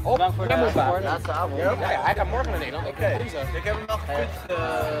feesten. Ja, op voor de laatste avond. Ja, hij gaat morgen naar Nederland. Oké, ik heb hem nog gefixt.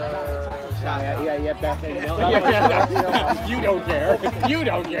 Ja, je hebt daar geen You don't care. You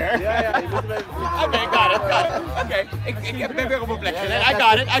don't care. Ja, je moet hem even. Oké, got it. Oké, ik ben weer op mijn plekje. I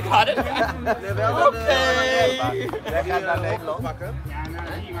got it. Oké. Jij gaat naar Nederland pakken?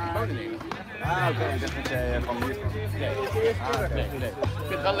 Ah, oké. Ik dacht dat jij van hier kwam. Nee. Ik vind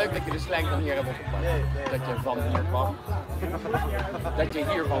het wel leuk dat je de slang van hier hebt opgepakt. Dat je van hier kwam. Dat je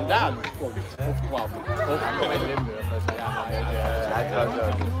hier vandaan komt. Of kwam. Of uit Limburg. Hij trouwens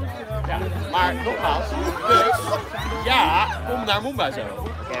ook. Ja, maar nogmaals, dus ja, kom naar Moomba zo.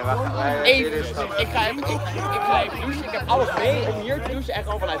 Oké, wacht. Even, ik ga even douchen. Ik heb alles mee om hier te douchen en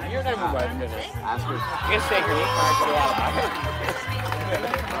gewoon vanuit hier naar Moomba te kunnen. Ah, is goed. Chris zeker niet, maar ik wil wel allemaal.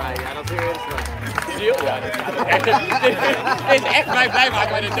 Ja, dat is weer interessant. Deal? Ja, dit is echt mij blij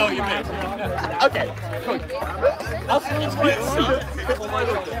maken met een dode mens. Oké, goed. Als je iets niet ziet,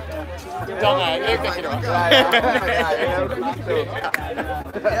 dan leuk dat je er was.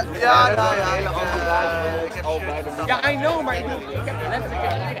 Ja, I know, maar ik heb letterlijk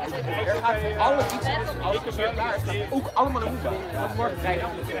er gaat alles iets als ik er zo klaar is, ook allemaal een hoek. Want morgen rijden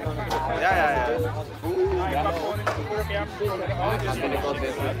we. Ja. Dus ben ik wel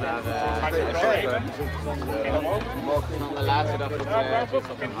weer terug naar morgen dan de laatste dag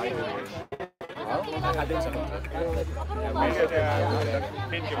op een highway. Hij gaat dinsdag nog terug.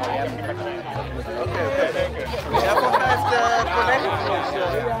 Oké. Ja, volgens mij heeft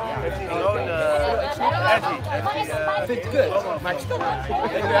gewoon Eddie. Vind het kut, maar ik stop.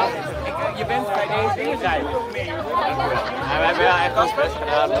 Je bent bij deze inrijden. Ja, we hebben wel echt ons best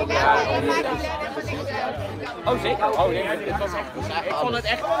gedaan. Oh zeker? Oh nee, dit was echt, ik vond het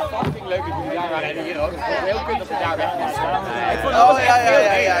echt fucking leuk dat jullie daar waren en hier ook. Ik vond het heel kut dat we daar weg waren. Ik vond het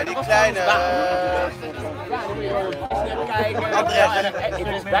Ja, die kleine. Ik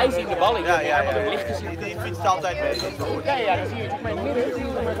was bijzien de bal in, Ja. het licht te zien. Die fietst altijd mee. Ja, dan zie je het in midden, zie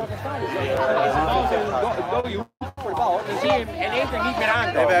je hem maar zo gaan staan. Is de bal zo dode hoek voor de bal, dan zie je hem ineens er niet meer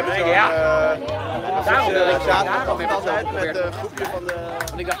aankomen. We hebben zo'n daarom wil ik zaterdag altijd met een groepje van de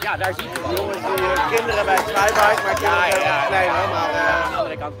want ik dacht, ja, daar zie je hem. jongens die kinderen bij het zwaaibike, maar kinderen zijn klein hoor, maar aan de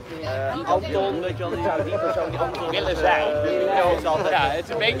andere kant. Anton, weet je wel, die persoon die Anton Willen zijn. Ja, het is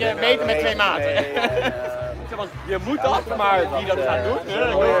een beetje meten met twee maten. Je moet dat, maar wie dat gaat doen,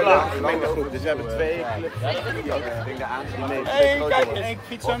 gemengde groep. Dus we hebben twee clubs die ook dingen aan die mee. Hey, kijk eens. Ik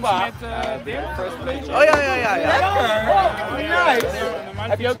fiets soms met Oh ja. Nice.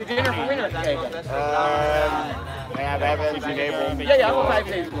 Heb je ook de dinner for winner gekeken? Ja, we hebben een diner. Ja, voor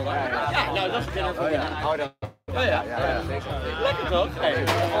 75 $. Ja, nou dat is de dinner for winner. Oh ja. Lekker toch? Hey.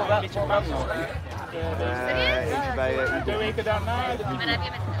 Eentje bij 2 weken daarna.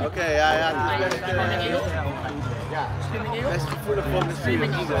 Oké, ja. Best gevoelig voor de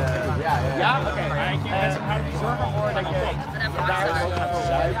streaming. Ja, oké. Maar ik hou die zorgen voor dat je daar ook gaat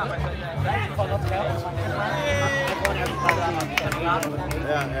zuipen. Van dat geld. Ja.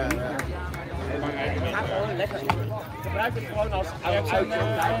 Ga gewoon lekker. Gebruik het gewoon als uitje.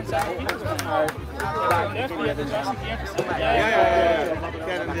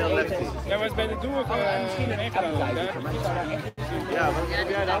 Ja, was bij de Doer misschien meegedaan. Ja, wat heb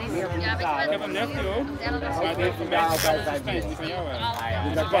jij dan? Ik heb een nepje ook. Maar die heeft van mij die van jou.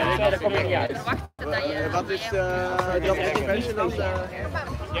 Daar kom ik niet uit. Wat is job education dan?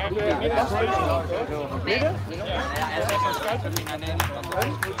 Ja, midden?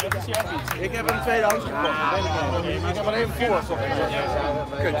 Ik heb een tweedehands gekocht. Maar ik heb alleen voor.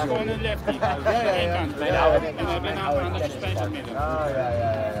 Het is gewoon een lefty. Eén kant. En dan ben je aan de suspension midden.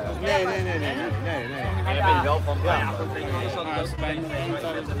 Nee. En daar ben je wel van. Ja,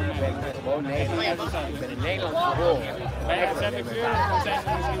 Gewoon Nederlands. Ik ben in Nederland geboren. Ben je gezette kleur of zijn ze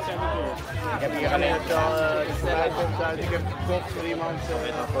misschien zijn kleur? Ik heb hier alleen het al de vooruit komt uit. Ik heb gekocht voor iemand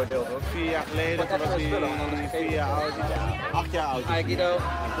 4 jaar geleden. Toen was hij 4 jaar oud. 8 jaar oud. Hey Guido.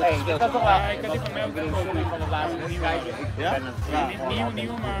 Hey, dat is toch wel. Ik had die van mij ook gekocht van het laatste nieuw. Ja?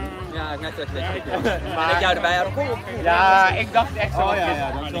 Nieuw, maar... Ja, net dat ik jou erbij had. Ja, ik dacht echt zo. Oh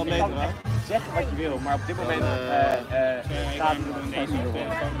ja, dat is wel beter hè. Zeg wat je wil, maar op dit moment gaat het nog steeds niet door.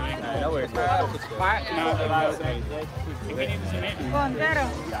 Maar ik weet niet of ze meedoen. Gewoon Vero.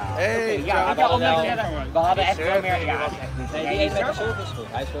 Hey, ja, we hadden echt veel meer. Ja, Nee, die heeft met de service goed.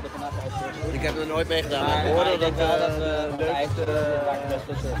 Hij speelde vandaag al service. ik heb er nooit mee gedaan. Maar Ik hoorde dat hij heeft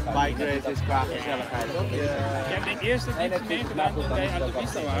bike race is qua gezelligheid. Ik heb de eerste keer meegedaan toen wij aan de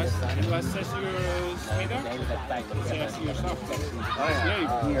pista was. Het was 6 uur 's middag, 6 uur 's avonds. Dat is leuk,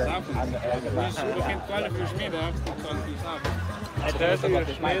 's avonds. Dus je begint 12 uur 's middag tot 12 uur 's avonds. Het 30 uur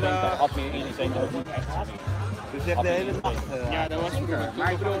 's middag. Dus echt de hele nacht. Ja, dat was vroeger.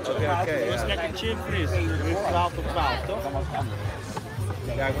 Maar ik bedoel, Het was lekker chill fris. Het is 12 tot 12, toch?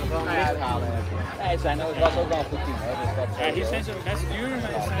 Ja, ik moet wel een licht halen. Het was ook wel een goed team. Dus Ja, hier zijn ze best duur,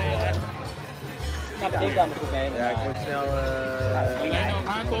 maar ze zijn echt... ik kan er goed mee. Ja, ik moet snel. Alleen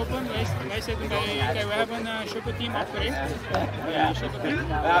nog aankopen. Wij zitten bij... Kijk, we hebben een shopperteam opgericht. Ja, een shopperteam.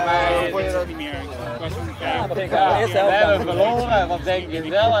 Ja, maar dat is het niet meer. Ik was toen we hebben verloren, wat denk je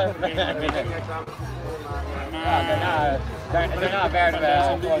zelf? Daarna werden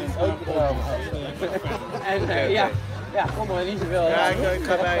we gewoon ook gelopen. En ja, kon er niet zoveel. Ja, ik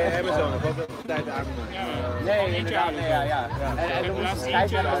ga bij Amazon. Ik hoop dat de tijd aankomt. Nee, inderdaad. Ja. En toen moest de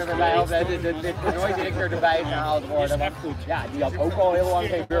scheidsrechter erbij of dit toernooidirecteur erbij gehaald worden. Want, ja, die had ook al heel lang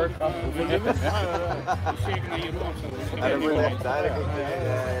geen beurt gehad. Zeker naar Jeroen of zo. Ja, dat moet echt duidelijk.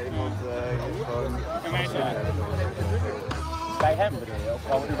 Ik moet gewoon. Bij mij zo. Bij hem bedoel je, of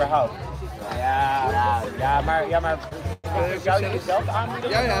gewoon überhaupt? Ja, maar zou je jezelf aanbieden?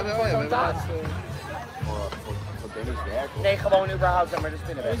 Ja, wel. Nee, gewoon überhaupt, zeg maar, de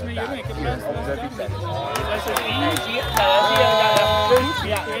spinnenweg. Dat is met Jeroen, ik heb best wel. Dat is er één. Zie je? Punt.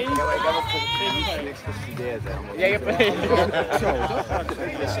 Ja. Ik heb ook niks gestudeerd. Ja, je hebt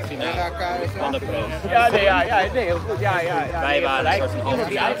nee, heel goed. Ja. Wij waren een soort van iemand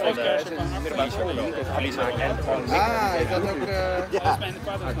die eigenlijk middelbare school verlies wel. Is dat ook...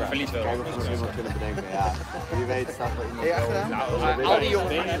 Verlies wel. kunnen bedenken, ja. Wie weet staat wel iemand.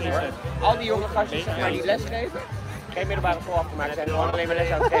 al die jonge gastjes zeg maar, die lesgeven, geen middelbare school afgemaakt zijn, gewoon alleen maar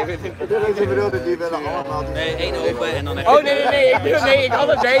les aan het geven. Ik bedoelde, die willen allemaal... Nee, één open en dan heb Oh nee, ik had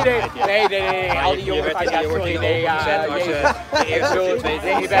het, nee, al die jonge gastjes, sorry, nee, ja,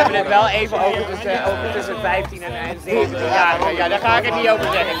 we hebben het wel even over tussen 15 en 17 jaar, ja, daar ga ik het niet over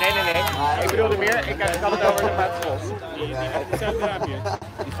zeggen, nee. Ik bedoelde meer, ik had het over de buitenschool.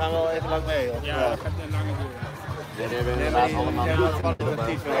 Die gaan wel even lang mee, hoor. Ja, dat gaat een lange duur. Nee, we hebben inderdaad allemaal... Nee,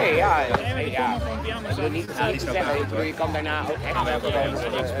 ik wil niet zeggen, je kan daarna ook echt wel komen voor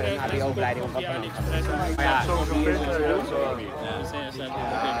een HBO-opleiding of wat dan ook. Maar ja,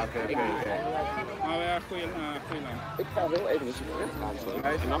 Maar ja, goeie lang. Ik ga heel even een sigaret gaan.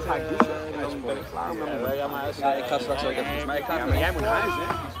 En dan ga ik douchen. En dan ben ik klaar. ik ga straks ook even. Maar ik ga maar jij moet naar huis, hè?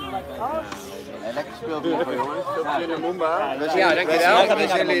 Lekker gespeeld, jongens. Veel plezier in Mumba. Ja, dankjewel.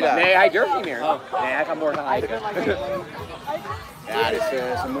 Nee, Nee, hij durft niet meer. Nee, hij gaat morgen hiken. ja, dit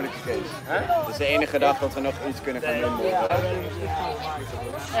is een moeilijke case. Dat is de enige dag dat we nog iets kunnen gaan doen.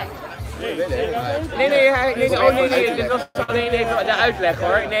 Nee, dit was alleen even de uitleg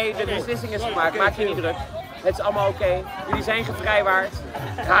hoor. Nee, de beslissing is gemaakt, maak je niet druk. Het is allemaal oké. Jullie zijn gevrijwaard.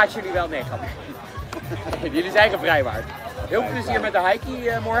 Ik haat jullie wel, nee, grapje. Jullie zijn gevrijwaard. Heel veel plezier met de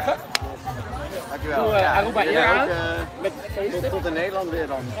hikie morgen. Dankjewel. Doe Aruba hier aan. Met feesten. Tot in Nederland weer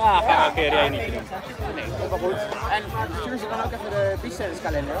dan. Ja, ga een keer niet doen. Nee, komt wel goed. En stuur ze dan ook even de beachtennis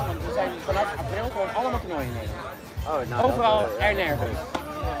kalender, want we zijn vanaf april gewoon allemaal toernooien in Nederland. Overal en nergens.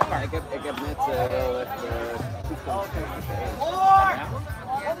 Ik heb net wel echt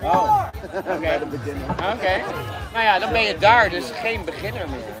Oké. Nou ja, dan ben je daar, dus geen beginner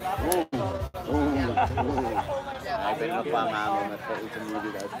meer. ik ben nog een paar maanden met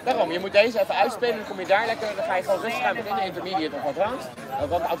intermediate uit. Daarom, je moet deze even uitspelen, dan kom je daar lekker, dan ga je gewoon rustig aan beginnen, intermediate of advanced.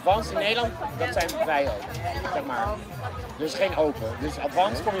 Want advanced in Nederland, dat zijn wij ook, zeg maar. Dus geen open. Dus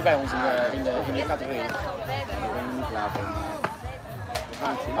advanced kom je bij ons in de categorie. Daar ben ik niet klaar voor.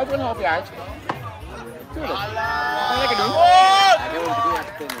 Over een half jaar. Tuurlijk. Gaan we lekker doen. Ja, ik heb ook 3 jaar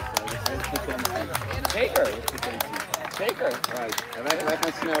getennis. Zeker. Zeker. En wij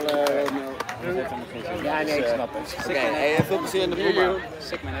gaan snel... Ja, nee, ik snap het. Oké, hey, veel plezier in de proef.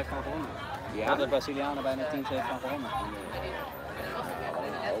 Sickmen heeft gewoon gewonnen. Ja, de Brazilianen bijna teams heeft gewoon gewonnen.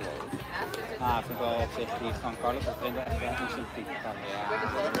 Ah, ik vind wel op zich die van Carlos dat vind ik echt wel een sympathiek.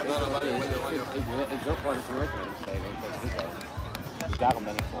 Ik wil gewoon het woord spelen in Costa Rica. Dus daarom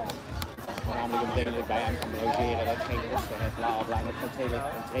ben ik voor. Namelijk dat betekent dat ik bij hem kan logeren, dat ik geen kosten heb, bla bla, met gewoon 2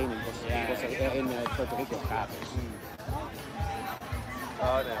 weken van training in Puerto Rico gratis.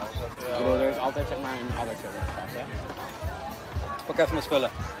 Oh nee, Ik bedoel, er is altijd zeg maar een addertje op het gas, hè? Pak even mijn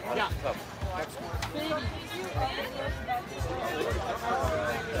spullen. Ja.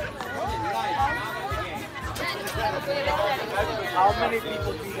 How many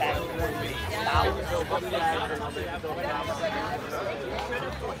people do that?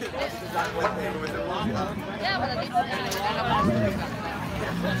 Ja, maar dat is